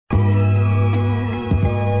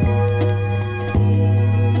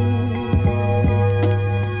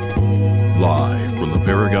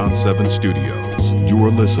7 Studios. You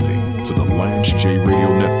are listening to the Lance J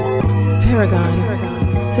Radio Network.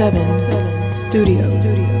 Paragon 7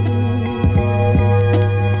 Studios.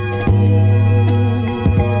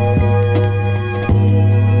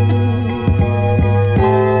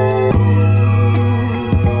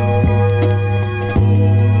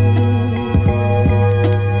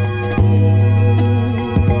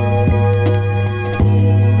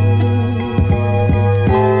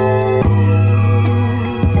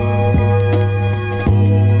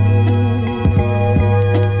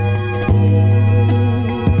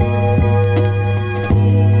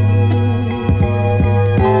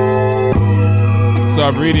 So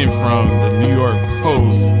I'm reading from the New York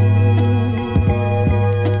Post,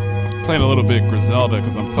 playing a little bit Griselda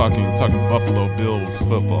because I'm talking Buffalo Bills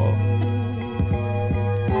football.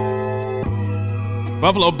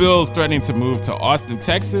 Buffalo Bills threatening to move to Austin,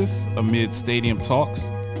 Texas amid stadium talks.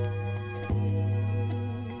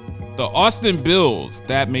 The Austin Bills,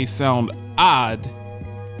 that may sound odd,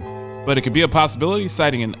 but it could be a possibility,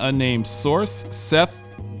 citing an unnamed source. Seth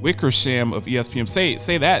Wickersham of ESPN.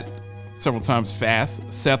 Say that several times fast.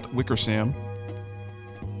 Seth Wickersham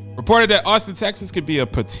reported that Austin, Texas could be a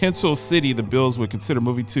potential city the Bills would consider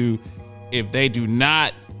moving to if they do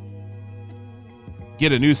not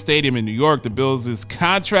get a new stadium in New York. The Bills'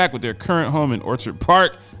 contract with their current home in Orchard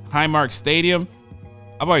Park, Highmark Stadium.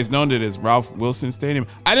 I've always known it as Ralph Wilson Stadium.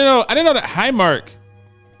 I didn't know that Highmark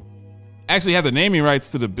actually had the naming rights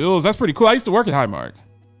to the Bills. That's pretty cool. I used to work at Highmark.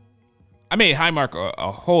 I made Highmark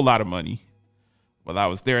a whole lot of money while I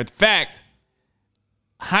was there. In fact,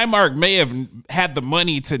 Highmark may have had the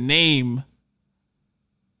money to name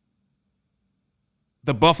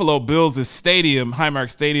the Buffalo Bills' stadium,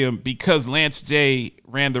 Highmark Stadium, because Lance J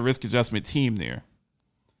ran the risk adjustment team there.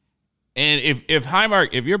 And if Highmark,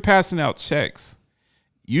 if you're passing out checks,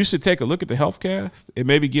 you should take a look at the HealthCast and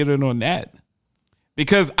maybe get in on that.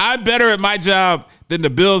 Because I'm better at my job than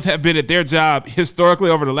the Bills have been at their job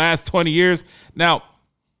historically over the last 20 years. Now,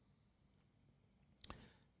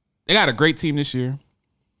 they got a great team this year.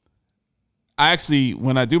 I actually,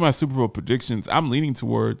 when I do my Super Bowl predictions, I'm leaning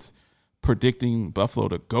towards predicting Buffalo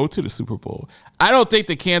to go to the Super Bowl. I don't think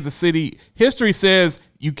that Kansas City, history says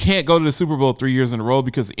you can't go to the Super Bowl 3 years in a row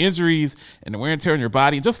because of injuries and the wear and tear on your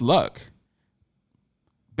body, and just luck.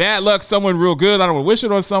 Bad luck, someone real good. I don't want to wish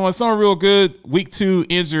it on someone real good. Week 2,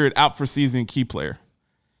 injured, out for season, key player.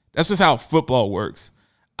 That's just how football works.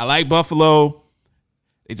 I like Buffalo.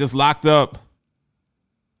 They just locked up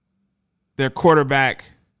their quarterback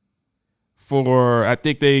for, I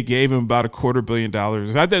think they gave him about $250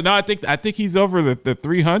 million. I think he's over the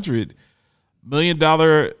 $300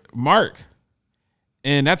 million mark.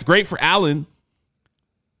 And that's great for Allen.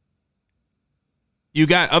 You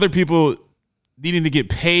got other people needing to get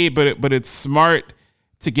paid, but it's smart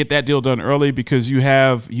to get that deal done early because you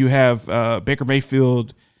have Baker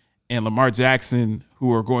Mayfield and Lamar Jackson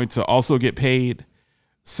who are going to also get paid.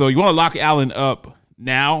 So you want to lock Allen up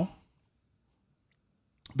now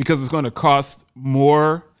because it's going to cost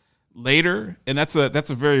more later, and that's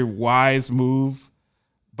a very wise move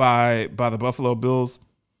by the Buffalo Bills.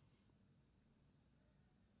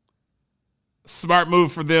 Smart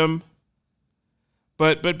move for them.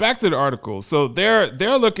 But back to the article. So they're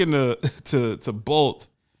looking to bolt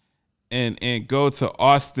and go to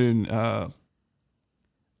Austin.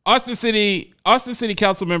 Austin City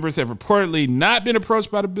Council members have reportedly not been approached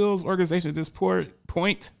by the Bills organization at this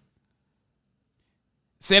point.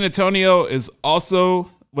 San Antonio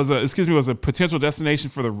was a potential destination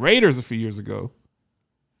for the Raiders a few years ago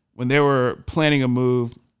when they were planning a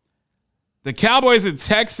move. The Cowboys and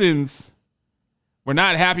Texans were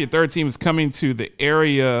not happy a third team was coming to the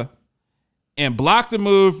area and blocked the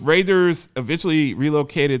move. Raiders eventually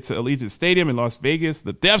relocated to Allegiant Stadium in Las Vegas.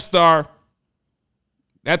 The Death Star.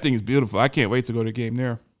 That thing is beautiful. I can't wait to go to a game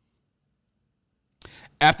there.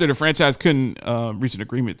 After the franchise couldn't reach an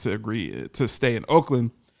agreement to stay in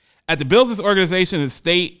Oakland. At the Bills' organization, the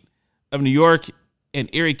state of New York and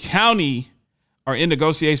Erie County are in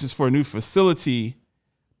negotiations for a new facility.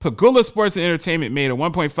 Pagula Sports and Entertainment made a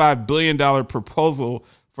 $1.5 billion proposal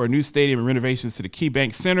for a new stadium and renovations to the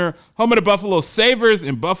KeyBank Center, home of the Buffalo Sabres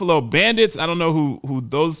and Buffalo Bandits. I don't know who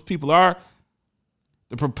those people are.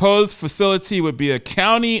 The proposed facility would be a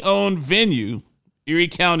county-owned venue, Erie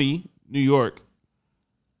County, New York.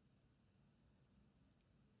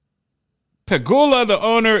 Pagula, the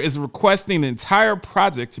owner, is requesting the entire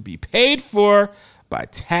project to be paid for by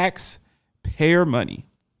taxpayer money.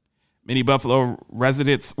 Many Buffalo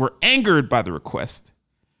residents were angered by the request.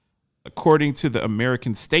 According to the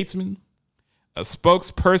American Statesman, a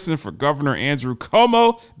spokesperson for Governor Andrew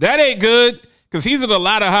Cuomo, that ain't good because he's in a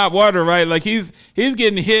lot of hot water, right? Like he's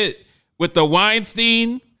getting hit with the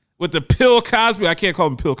Weinstein, with the Bill Cosby. I can't call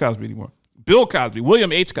him Bill Cosby anymore. Bill Cosby,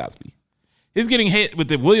 William H. Cosby. He's getting hit with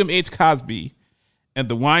the William H. Cosby and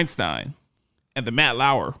the Weinstein and the Matt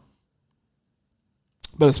Lauer.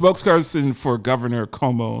 But a spokesperson for Governor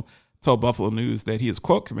Cuomo told Buffalo News that he is,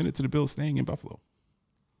 quote, committed to the bill staying in Buffalo.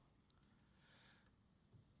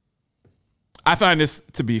 I find this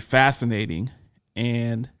to be fascinating,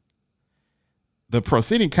 and the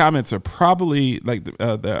preceding comments are probably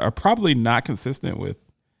not consistent with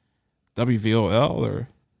WVOL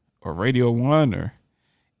or Radio One or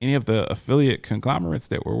any of the affiliate conglomerates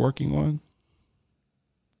that we're working on.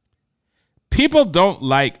 People don't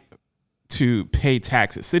like to pay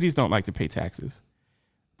taxes. Cities don't like to pay taxes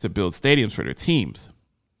to build stadiums for their teams.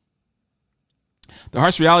 The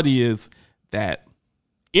harsh reality is that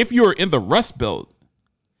if you're in the Rust Belt,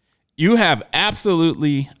 you have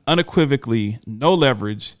absolutely, unequivocally no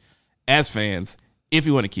leverage as fans if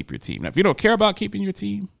you want to keep your team. Now, if you don't care about keeping your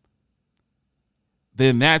team,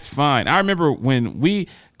 then that's fine. I remember when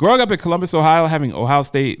growing up in Columbus, Ohio, having the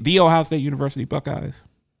Ohio State University Buckeyes,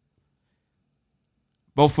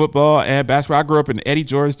 both football and basketball. I grew up in the Eddie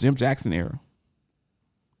George, Jim Jackson era.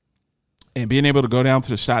 And being able to go down to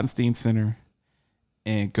the Schottenstein Center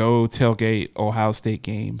and go tailgate Ohio State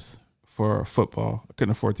games for football. I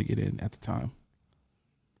couldn't afford to get in at the time.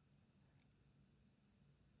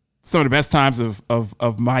 Some of the best times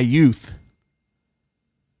of my youth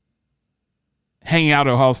hanging out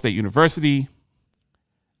at Ohio State University.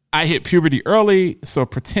 I hit puberty early, so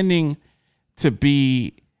pretending to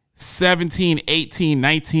be 17, 18,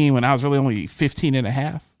 19 when I was really only 15 and a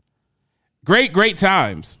half. Great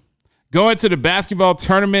times. Going to the basketball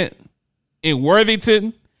tournament in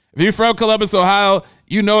Worthington. If you're from Columbus, Ohio,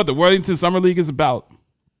 you know what the Worthington Summer League is about.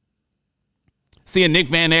 Seeing Nick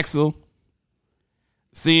Van Exel,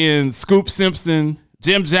 seeing Scoop Simpson,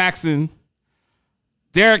 Jim Jackson,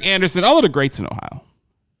 Derek Anderson, all of the greats in Ohio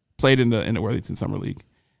played in the Worthington Summer League.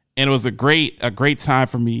 And it was a great time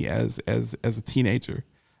for me as a teenager.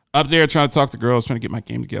 Up there trying to talk to girls, trying to get my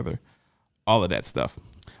game together, all of that stuff.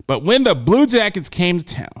 But when the Blue Jackets came to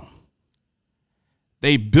town,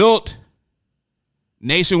 they built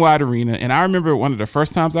Nationwide Arena. And I remember one of the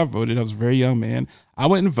first times I voted, I was a very young man, I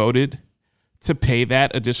went and voted to pay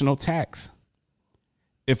that additional tax.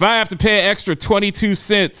 If I have to pay an extra 22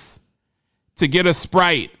 cents to get a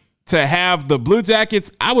Sprite to have the Blue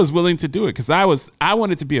Jackets, I was willing to do it because I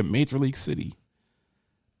wanted to be a major league city.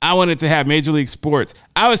 I wanted to have major league sports.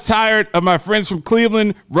 I was tired of my friends from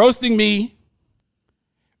Cleveland roasting me,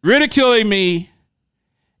 ridiculing me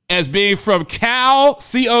as being from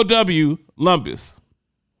C-O-W, Lumbus.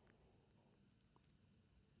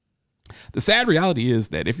 The sad reality is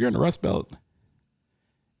that if you're in the Rust Belt,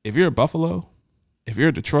 if you're in Buffalo, if you're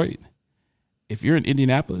in Detroit, if you're in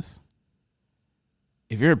Indianapolis,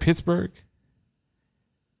 if you're in Pittsburgh's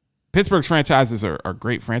franchises are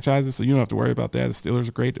great franchises, so you don't have to worry about that. The Steelers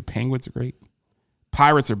are great. The Penguins are great.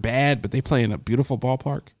 Pirates are bad, but they play in a beautiful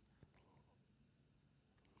ballpark.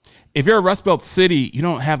 If you're a Rust Belt city, you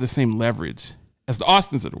don't have the same leverage as the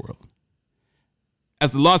Austins of the world,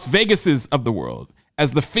 as the Las Vegases of the world,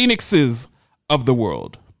 as the Phoenixes of the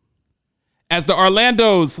world, as the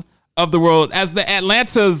Orlandos of the world, as the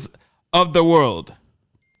Atlantas of the world,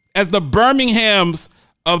 as the Birminghams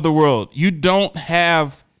of the world. You don't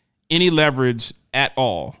have any leverage at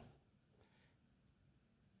all.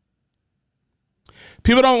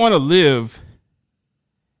 People don't want to live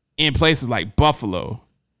in places like Buffalo.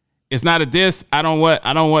 It's not a diss. I don't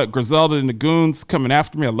want Griselda and the Goons coming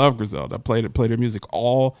after me. I love Griselda. I play their music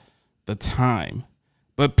all the time.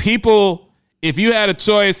 But people, if you had a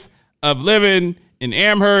choice of living in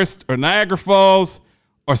Amherst or Niagara Falls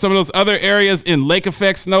or some of those other areas in Lake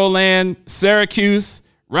Effect, Snowland, Syracuse,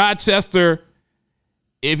 Rochester,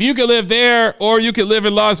 if you could live there or you could live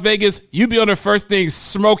in Las Vegas, you'd be on the first thing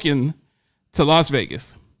smoking to Las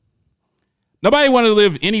Vegas. Nobody want to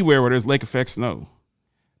live anywhere where there's Lake Effect snow.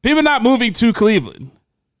 People not moving to Cleveland.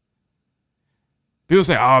 People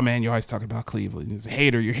say, oh man, you're always talking about Cleveland. You're a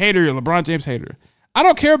hater. You're a LeBron James hater. I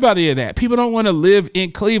don't care about any of that. People don't want to live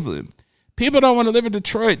in Cleveland. People don't want to live in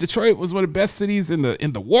Detroit. Detroit was one of the best cities in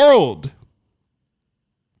the world.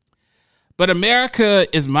 But America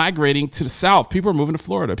is migrating to the South. People are moving to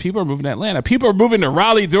Florida. People are moving to Atlanta. People are moving to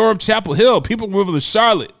Raleigh, Durham, Chapel Hill. People are moving to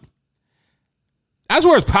Charlotte. That's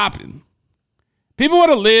where it's popping. People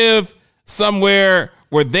want to live somewhere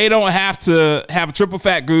where they don't have to have a triple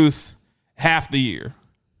fat goose half the year.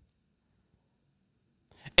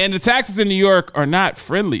 And the taxes in New York are not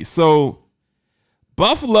friendly. So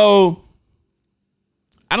Buffalo,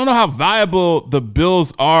 I don't know how viable the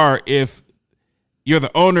Bills are if you're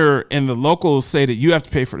the owner and the locals say that you have to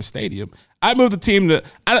pay for the stadium. I moved the team to,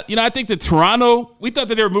 I think that Toronto, we thought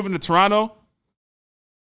that they were moving to Toronto.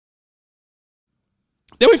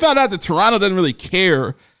 Then we found out that Toronto doesn't really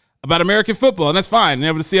care about American football, and that's fine. They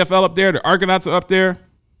have the CFL up there, the Argonauts are up there.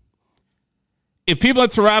 If people in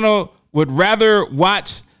Toronto would rather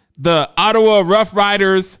watch the Ottawa Rough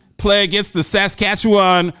Riders play against the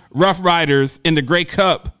Saskatchewan Rough Riders in the Grey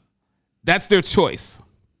Cup, that's their choice.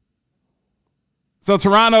 So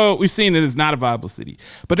Toronto, we've seen it is not a viable city.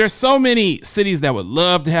 But there's so many cities that would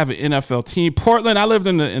love to have an NFL team. Portland, I lived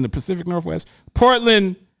in the Pacific Northwest.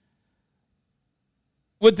 Portland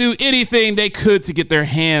would do anything they could to get their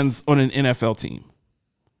hands on an NFL team.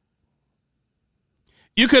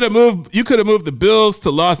 You could have moved the Bills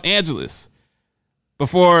to Los Angeles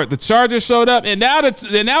before the Chargers showed up, and now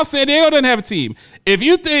San Diego doesn't have a team. If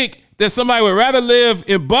you think that somebody would rather live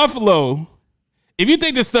in Buffalo, if you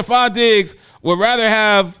think that Stephon Diggs would rather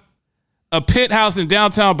have a penthouse in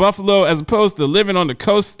downtown Buffalo as opposed to living on the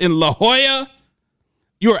coast in La Jolla,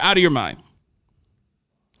 you are out of your mind.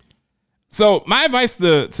 So my advice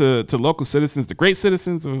to local citizens, the great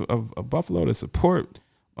citizens of Buffalo, to support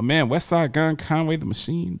my man Westside Gun, Conway the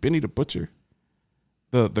Machine, Benny the Butcher,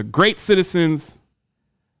 the great citizens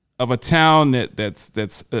of a town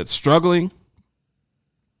that's struggling,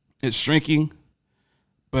 it's shrinking,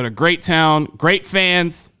 but a great town, great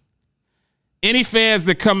fans. Any fans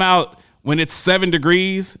that come out when it's 7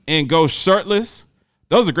 degrees and go shirtless,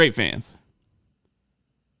 those are great fans.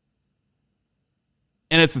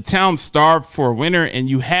 And it's a town starved for a winner, and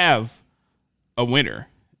you have a winner.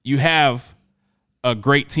 You have a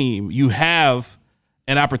great team. You have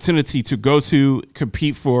an opportunity to go to,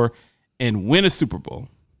 compete for, and win a Super Bowl.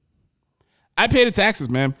 I pay the taxes,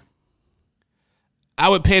 man. I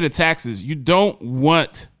would pay the taxes. You don't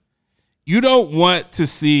want to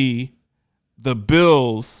see the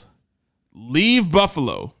Bills leave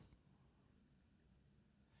Buffalo.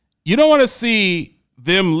 You don't want to see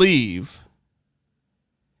them leave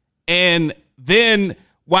and then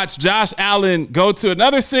watch Josh Allen go to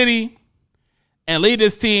another city and lead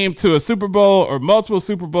his team to a Super Bowl or multiple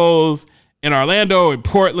Super Bowls in Orlando, in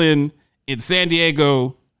Portland, in San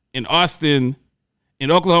Diego, in Austin,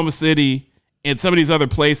 in Oklahoma City, and some of these other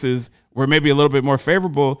places where maybe a little bit more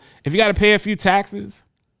favorable. If you got to pay a few taxes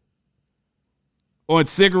on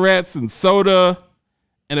cigarettes and soda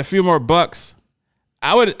and a few more bucks,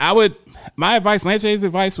 I would, my advice, Lance J's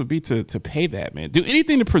advice would be to pay that, man. Do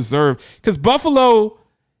anything to preserve, because Buffalo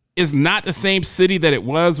is not the same city that it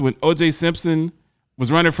was when O.J. Simpson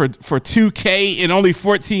was running for 2K in only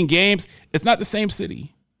 14 games. It's not the same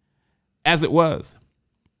city as it was.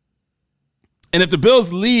 And if the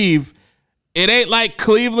Bills leave, it ain't like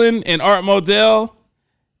Cleveland and Art Modell.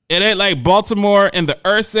 It ain't like Baltimore and the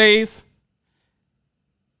Ursays.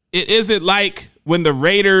 It isn't like when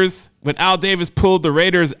Al Davis pulled the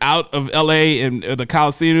Raiders out of LA and the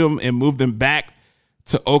Coliseum and moved them back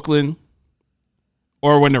to Oakland,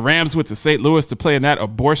 or when the Rams went to St. Louis to play in that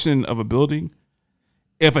abortion of a building.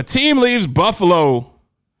 If a team leaves Buffalo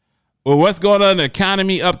or what's going on in the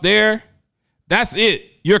economy up there, that's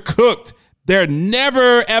it. You're cooked. They're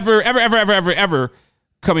never, ever, ever, ever, ever, ever, ever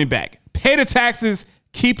coming back. Pay the taxes,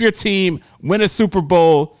 keep your team, win a Super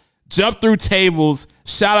Bowl, jump through tables.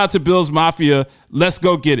 Shout out to Bills Mafia. Let's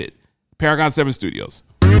go get it. Paragon 7 Studios.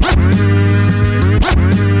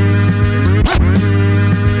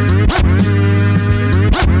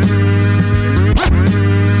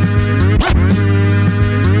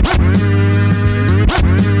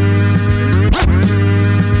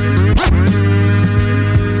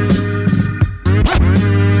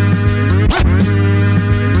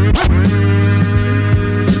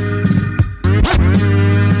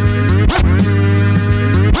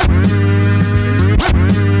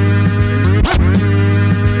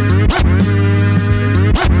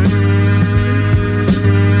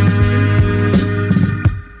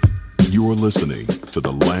 Listening to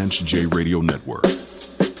the Lance J Radio Network.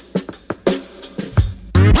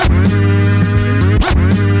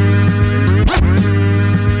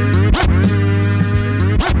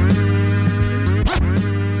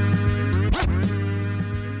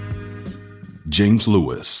 James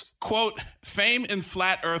Lewis. Quote, fame in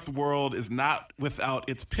flat earth world is not without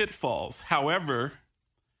its pitfalls. However,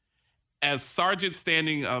 as Sergeant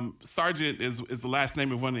Standing, Sergeant is the last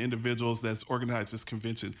name of one of the individuals that's organized this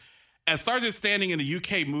convention. As Sergeant Standing in the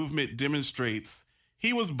UK movement demonstrates,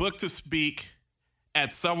 he was booked to speak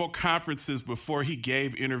at several conferences before he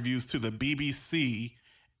gave interviews to the BBC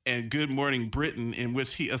and Good Morning Britain, in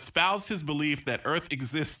which he espoused his belief that Earth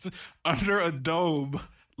exists under a dome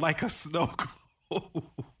like a snow globe.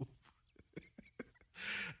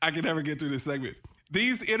 I can never get through this segment.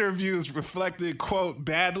 These interviews reflected, quote,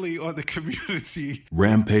 badly on the community.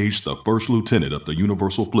 Rampage, the first lieutenant of the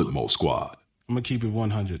Universal Flipmo Squad. I'm going to keep it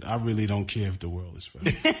 100. I really don't care if the world is fair.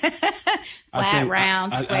 Flat,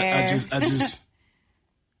 round, square. I just,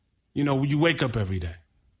 you know, you wake up every day.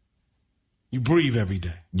 You breathe every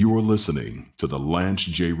day. You are listening to the Lance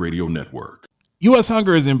J Radio Network. U.S.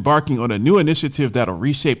 Hunger is embarking on a new initiative that'll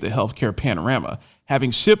reshape the healthcare panorama.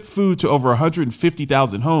 Having shipped food to over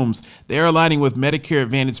 150,000 homes, they are aligning with Medicare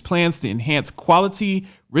Advantage plans to enhance quality,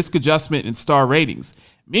 risk adjustment, and star ratings.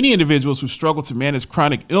 Many individuals who struggle to manage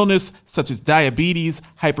chronic illness, such as diabetes,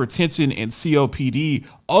 hypertension, and COPD,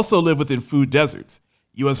 also live within food deserts.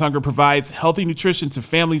 U.S. Hunger provides healthy nutrition to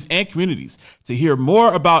families and communities. To hear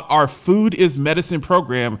more about our Food is Medicine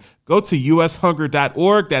program, go to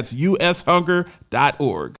ushunger.org. That's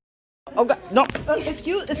ushunger.org. Oh God, no, it's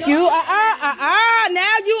you. Now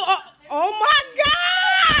you are, oh my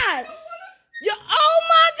God. Oh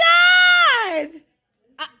my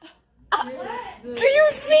God. Do you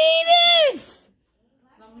see this?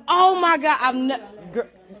 Oh my God,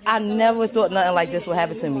 I never thought nothing like this would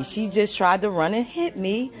happen to me. She just tried to run and hit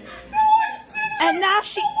me. And now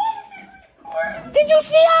she... Did you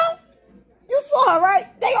see her? You saw her, right?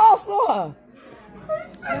 They all saw her.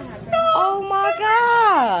 Oh my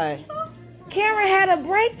God. Karen had a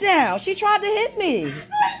breakdown. She tried to hit me.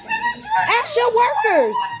 Ask your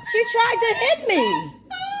workers. She tried to hit me.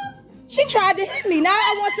 She tried to hit me. Now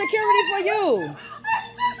I want security for you.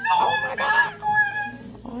 Oh my God.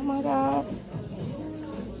 Oh my God.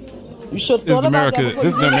 You should have thought about that.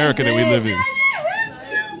 This is the America that we live in.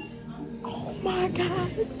 Oh my God.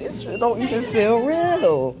 This don't even feel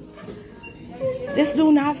real. This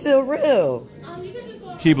do not feel real.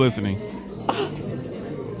 Keep listening.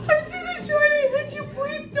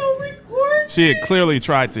 She had clearly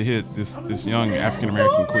tried to hit this young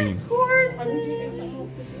African-American queen.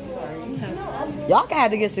 Y'all got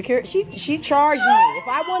to get security. She charged me. If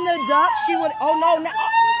I wouldn't have ducked, she would. Oh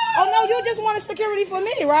no, you just wanted security for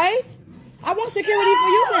me, right? I want security for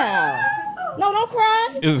you now. No, don't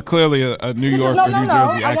cry. This is clearly a New York or New Jersey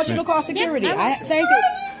accent. I want you to call security. Thank you.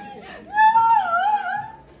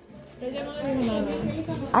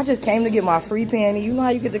 I just came to get my free panty. You know how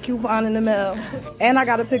you get the coupon in the mail? And I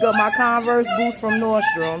got to pick up my Converse boots from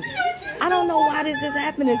Nordstrom's. I don't know why this is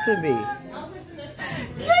happening to me.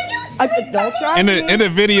 Don't try in the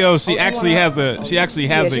video, she actually has a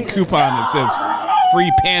coupon that says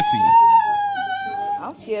free panty.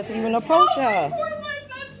 I'm scared to even approach her.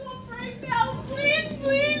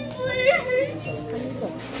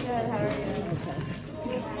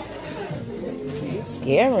 You're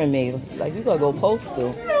scaring me. Like you gotta go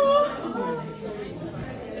postal.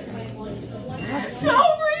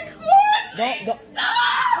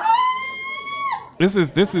 This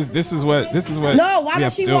is what. No, why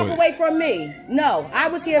don't she walk away from me? No, I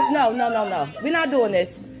was here. No. We're not doing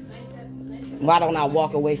this. Why don't I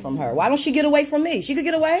walk away from her? Why don't she get away from me? She could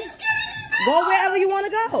get away. Go wherever you want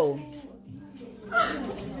to go.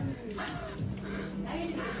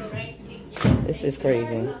 This is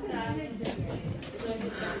crazy.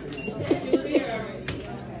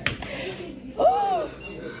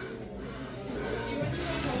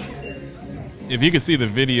 If you can see the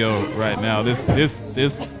video right now, this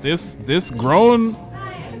grown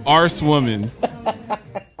arse woman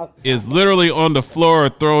is literally on the floor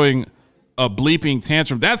throwing a bleeping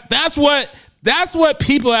tantrum. That's what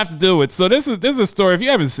people have to deal with. So this is a story. If you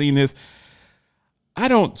haven't seen this, I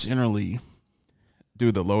don't generally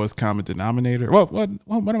do the lowest common denominator. Well, what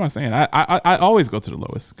am I saying? I always go to the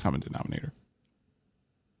lowest common denominator.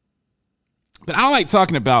 But I don't like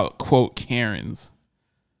talking about, quote, Karens.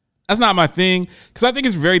 That's not my thing, because I think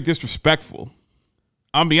it's very disrespectful.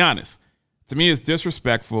 I'll be honest. To me, it's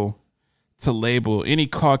disrespectful to label any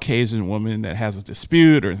Caucasian woman that has a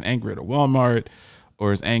dispute or is angry at a Walmart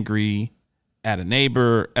or is angry at a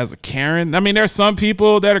neighbor as a Karen. I mean, there's some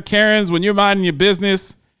people that are Karens when you're minding your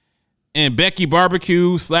business and Becky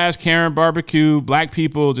Barbecue / Karen Barbecue, black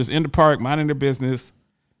people just in the park minding their business,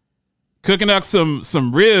 cooking up some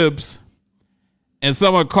ribs, and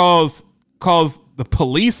someone calls the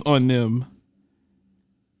police on them.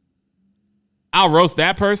 I'll roast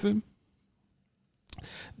that person.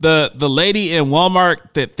 The lady in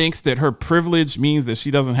Walmart that thinks that her privilege means that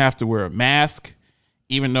she doesn't have to wear a mask,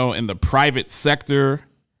 even though in the private sector,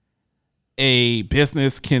 a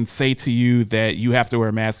business can say to you that you have to wear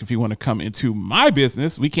a mask if you want to come into my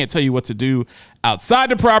business. We can't tell you what to do outside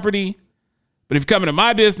the property, but if you come into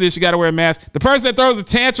my business, you got to wear a mask. The person that throws a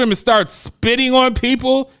tantrum and starts spitting on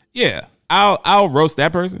people, yeah, I'll roast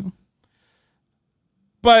that person.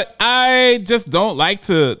 But I just don't like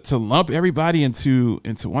to lump everybody into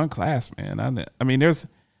one class, man. I mean,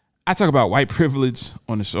 I talk about white privilege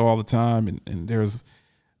on the show all the time, and there's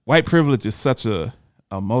white privilege is such a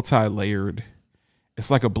multi-layered. It's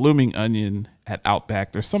like a blooming onion at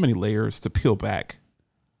Outback. There's so many layers to peel back.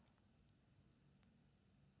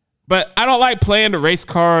 But I don't like playing the race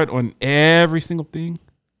card on every single thing.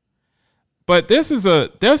 But this is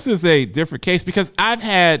a different case because I've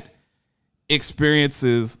had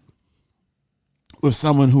experiences with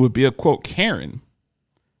someone who would be a quote Karen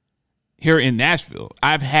here in Nashville.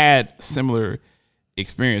 I've had similar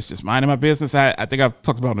experience, just minding my business. I think I've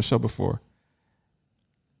talked about it on the show before.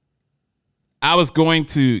 I was going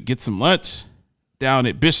to get some lunch down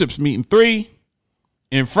at Bishop's Meeting 3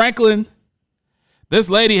 in Franklin. This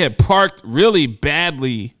lady had parked really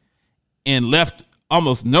badly and left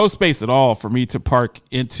almost no space at all for me to park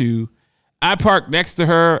into. I parked next to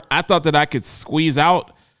her. I thought that I could squeeze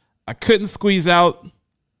out. I couldn't squeeze out.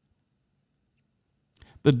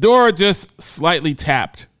 The door just slightly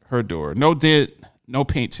tapped her door. No dent, no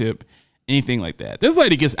paint chip, anything like that. This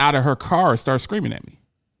lady gets out of her car and starts screaming at me.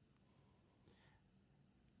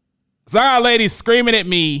 Zara lady's screaming at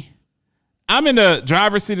me. I'm in the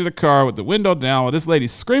driver's seat of the car with the window down while this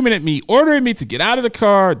lady's screaming at me, ordering me to get out of the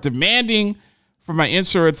car, demanding for my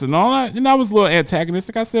insurance and all that. And I was a little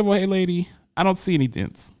antagonistic. I said, well, hey, lady, I don't see any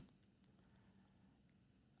dents.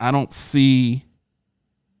 I don't see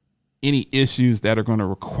any issues that are going to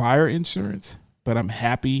require insurance, but I'm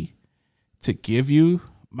happy to give you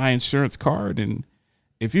my insurance card. And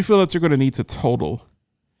if you feel that you're going to need to total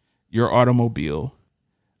your automobile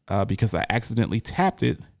because I accidentally tapped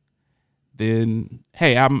it, then,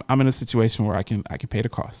 hey, I'm in a situation where I can pay the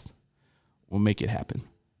cost. We'll make it happen.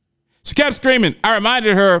 She kept screaming. I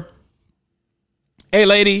reminded her, hey,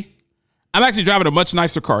 lady, I'm actually driving a much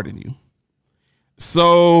nicer car than you.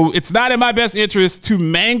 So it's not in my best interest to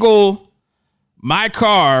mangle my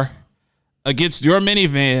car against your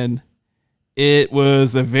minivan. It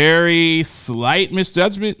was a very slight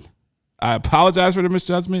misjudgment. I apologize for the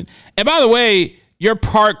misjudgment. And by the way, you're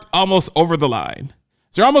parked almost over the line.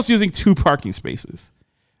 So you're almost using 2 parking spaces.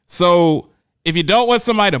 So if you don't want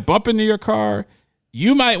somebody to bump into your car,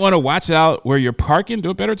 you might want to watch out where you're parking,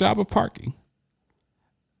 do a better job of parking.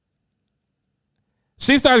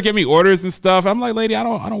 She starts giving me orders and stuff. I'm like, lady, I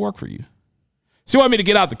don't work for you. She wanted me to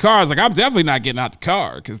get out the car. I was like, I'm definitely not getting out the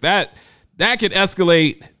car because that could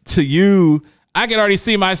escalate to you. I can already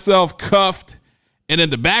see myself cuffed and in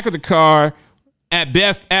the back of the car, at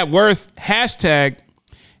best, at worst, hashtag.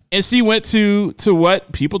 And she went to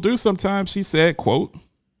what people do sometimes. She said, quote,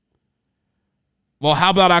 well, how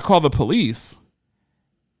about I call the police?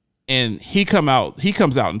 And he comes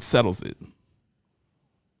out and settles it.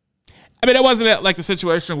 I mean, it wasn't like the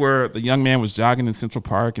situation where the young man was jogging in Central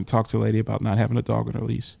Park and talked to a lady about not having a dog on her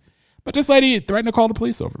leash. But this lady threatened to call the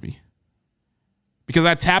police over me because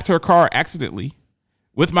I tapped her car accidentally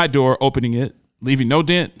with my door, opening it, leaving no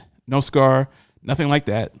dent, no scar, nothing like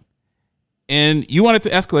that. And you wanted to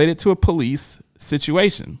escalate it to a police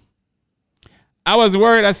situation. I wasn't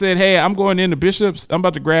worried. I said, hey, I'm going into Bishop's. I'm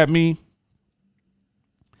about to grab me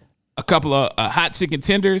a couple of hot chicken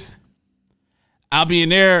tenders. I'll be in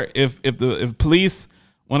there. If police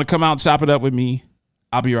want to come out and chop it up with me,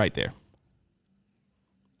 I'll be right there.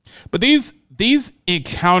 But these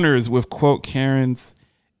encounters with quote Karens,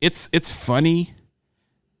 it's funny.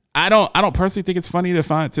 I don't personally think it's funny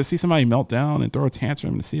to see somebody melt down and throw a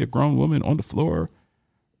tantrum, to see a grown woman on the floor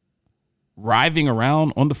writhing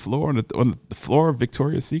around on the floor on the floor of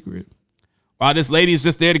Victoria's Secret while this lady is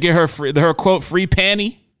just there to get her quote free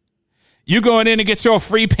panty. You going in and get your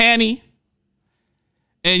free panty,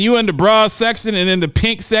 and you in the bra section and in the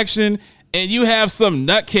pink section, and you have some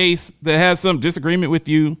nutcase that has some disagreement with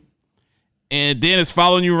you, and then it's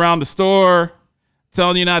following you around the store,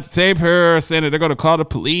 telling you not to tape her, saying that they're going to call the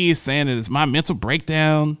police, saying that it's my mental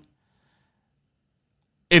breakdown.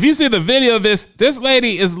 If you see the video of this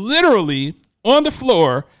lady is literally on the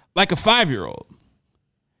floor like a 5-year-old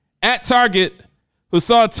at Target who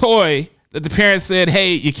saw a toy that the parents said,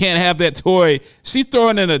 hey, you can't have that toy. She's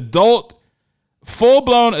throwing an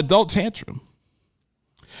full-blown adult tantrum.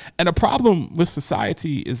 And the problem with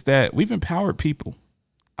society is that we've empowered people.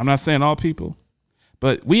 I'm not saying all people,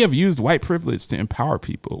 but we have used white privilege to empower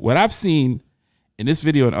people. What I've seen in this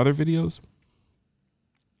video and other videos,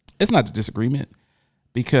 it's not a disagreement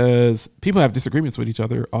because people have disagreements with each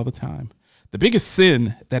other all the time. The biggest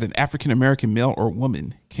sin that an African-American male or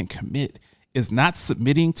woman can commit is not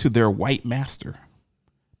submitting to their white master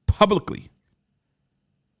publicly,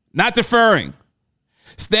 not deferring.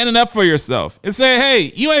 standing up for yourself and saying,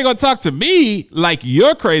 hey, you ain't gonna talk to me like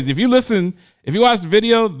you're crazy. If you watch the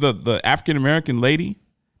video, the African-American lady,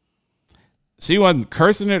 she wasn't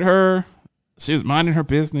cursing at her. She was minding her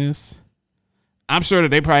business. I'm sure that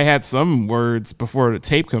they probably had some words before the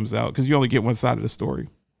tape comes out because you only get one side of the story.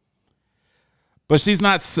 But she's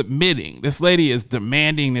not submitting. This lady is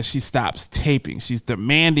demanding that she stops taping. She's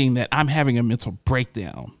demanding that I'm having a mental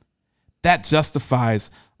breakdown. That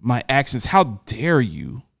justifies my actions. How dare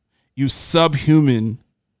you, you subhuman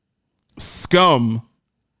scum,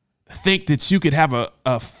 think that you could have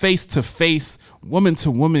a face-to-face,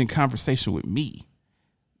 woman-to-woman conversation with me?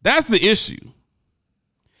 That's the issue.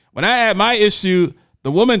 When I had my issue,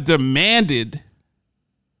 the woman demanded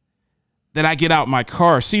that I get out my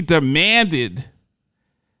car. She demanded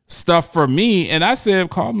stuff from me, and I said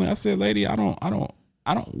calmly, I said, lady, I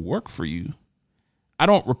don't work for you. I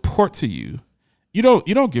don't report to you. You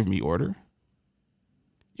don't give me order.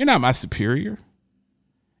 You're not my superior.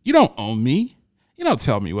 You don't own me. You don't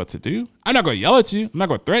tell me what to do. I'm not going to yell at you. I'm not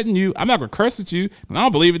going to threaten you. I'm not going to curse at you. I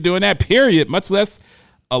don't believe in doing that, period, much less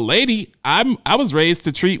a lady. I was raised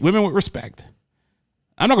to treat women with respect.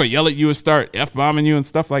 I'm not going to yell at you and start F-bombing you and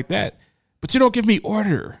stuff like that. But you don't give me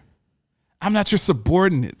order. I'm not your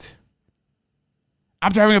subordinate.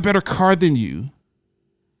 I'm driving a better car than you.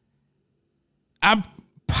 I'm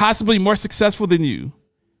possibly more successful than you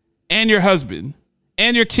and your husband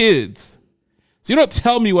and your kids. So you don't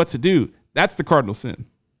tell me what to do. That's the cardinal sin.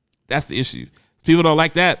 That's the issue. People don't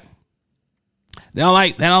like that. They don't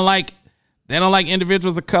like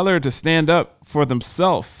individuals of color to stand up for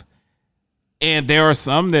themselves. And there are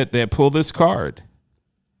some that pull this card.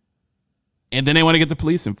 And then they want to get the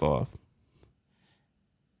police involved.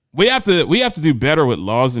 We have to do better with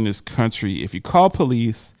laws in this country. If you call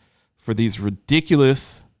police for these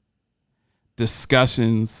ridiculous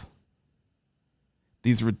discussions,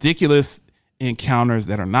 these ridiculous encounters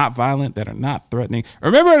that are not violent, that are not threatening.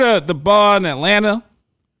 Remember the ball in Atlanta?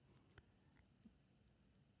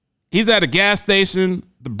 He's at a gas station.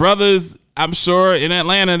 The brothers, I'm sure in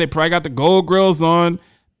Atlanta, they probably got the gold grills on.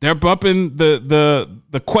 They're bumping the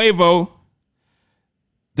Quavo.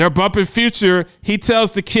 They're bumping Future. He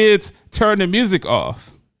tells the kids, turn the music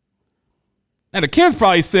off. Now, the kids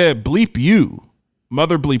probably said, bleep you,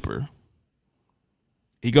 mother bleeper.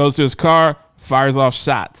 He goes to his car, fires off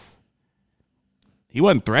shots. He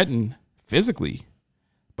wasn't threatened physically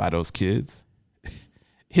by those kids.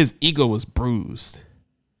 His ego was bruised.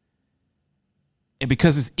 And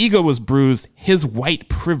because his ego was bruised, his white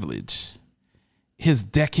privilege, his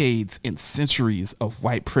decades and centuries of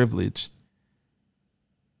white privilege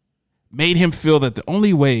made him feel that the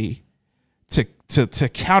only way to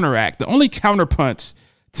counteract, the only counterpunch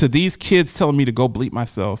to these kids telling me to go bleep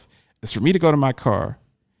myself is for me to go to my car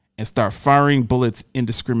and start firing bullets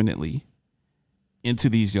indiscriminately into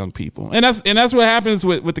these young people. And that's what happens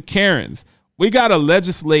with the Karens. We got to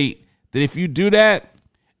legislate that if you do that,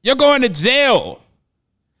 you're going to jail.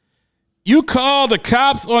 You call the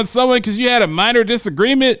cops on someone because you had a minor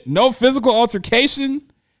disagreement, no physical altercation,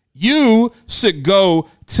 you should go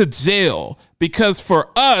to jail. Because for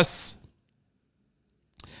us,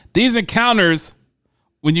 these encounters,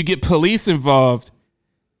 when you get police involved,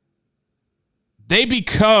 they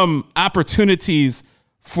become opportunities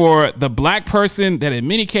for the black person that in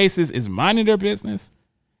many cases is minding their business.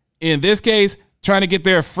 In this case, trying to get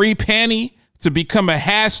their free panty to become a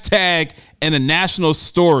hashtag and a national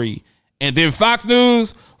story. And then Fox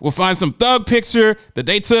News will find some thug picture that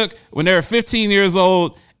they took when they were 15 years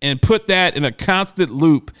old and put that in a constant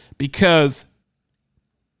loop, because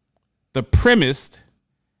the premise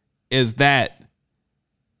is that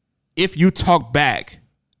if you talk back,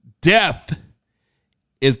 death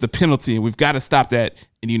is the penalty. And we've got to stop that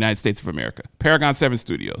in the United States of America. Paragon 7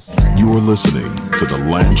 Studios. You are listening to the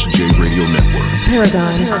Lance J Radio Network.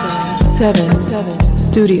 Paragon 7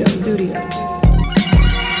 Studios.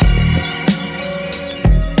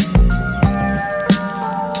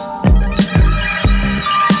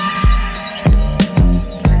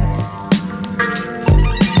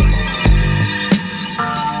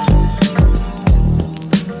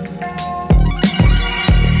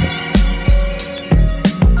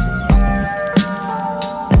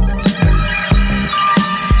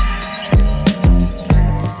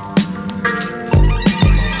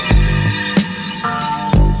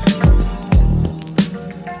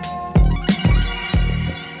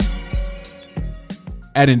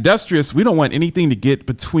 At Industrious, we don't want anything to get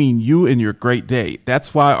between you and your great day.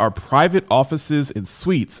 That's why our private offices and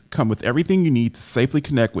suites come with everything you need to safely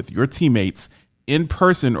connect with your teammates in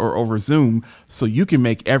person or over Zoom so you can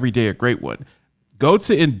make every day a great one. Go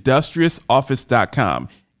to industriousoffice.com.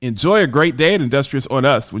 Enjoy a great day at Industrious on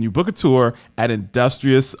Us when you book a tour at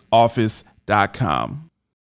industriousoffice.com.